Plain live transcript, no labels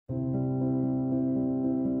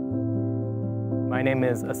My name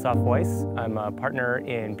is Asaf Weiss. I'm a partner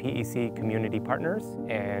in PEC Community Partners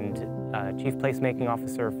and Chief Placemaking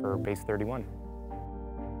Officer for Base31.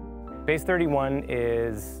 Base31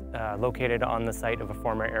 is located on the site of a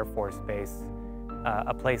former Air Force base,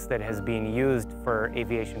 a place that has been used for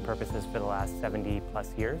aviation purposes for the last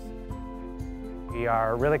 70+ years. We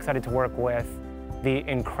are really excited to work with the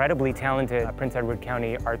incredibly talented Prince Edward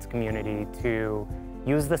County arts community to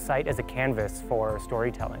use the site as a canvas for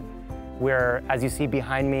storytelling. We're, as you see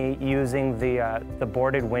behind me, using the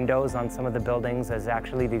boarded windows on some of the buildings as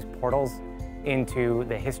actually these portals into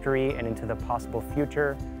the history and into the possible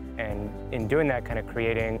future. And in doing that, kind of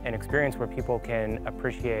creating an experience where people can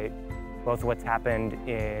appreciate both what's happened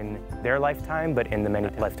in their lifetime, but in the many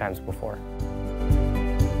lifetimes before.